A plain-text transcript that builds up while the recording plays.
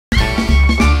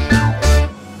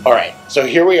All right, so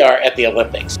here we are at the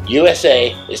Olympics.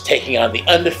 USA is taking on the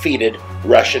undefeated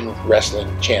Russian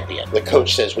wrestling champion. The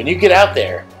coach says, when you get out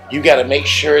there, you got to make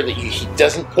sure that he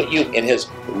doesn't put you in his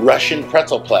Russian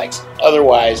Pretzel Plex.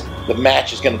 Otherwise, the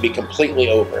match is going to be completely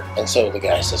over. And so the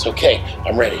guy says, okay,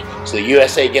 I'm ready. So the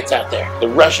USA gets out there. The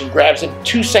Russian grabs him.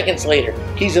 2 seconds later,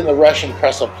 he's in the Russian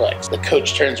Pretzel Plex. The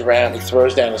coach turns around. He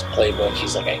throws down his playbook.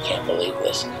 He's like, I can't believe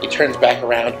this. He turns back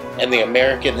around, and the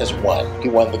American has won. He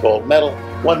won the gold medal,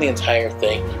 won the entire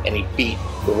thing, and he beat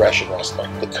the Russian wrestler.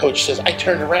 The coach says, I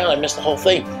turned around, I missed the whole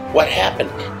thing. What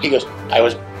happened? He goes, I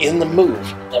was in the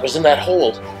move. I was in that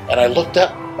hold, and I looked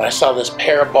up, and I saw this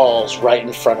pair of balls right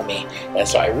in front of me. And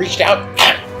so I reached out,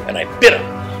 and I bit him.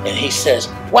 And he says,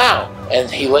 wow. And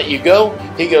he let you go?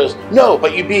 He goes, no,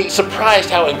 but you'd be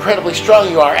surprised how incredibly strong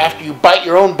you are after you bite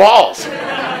your own balls.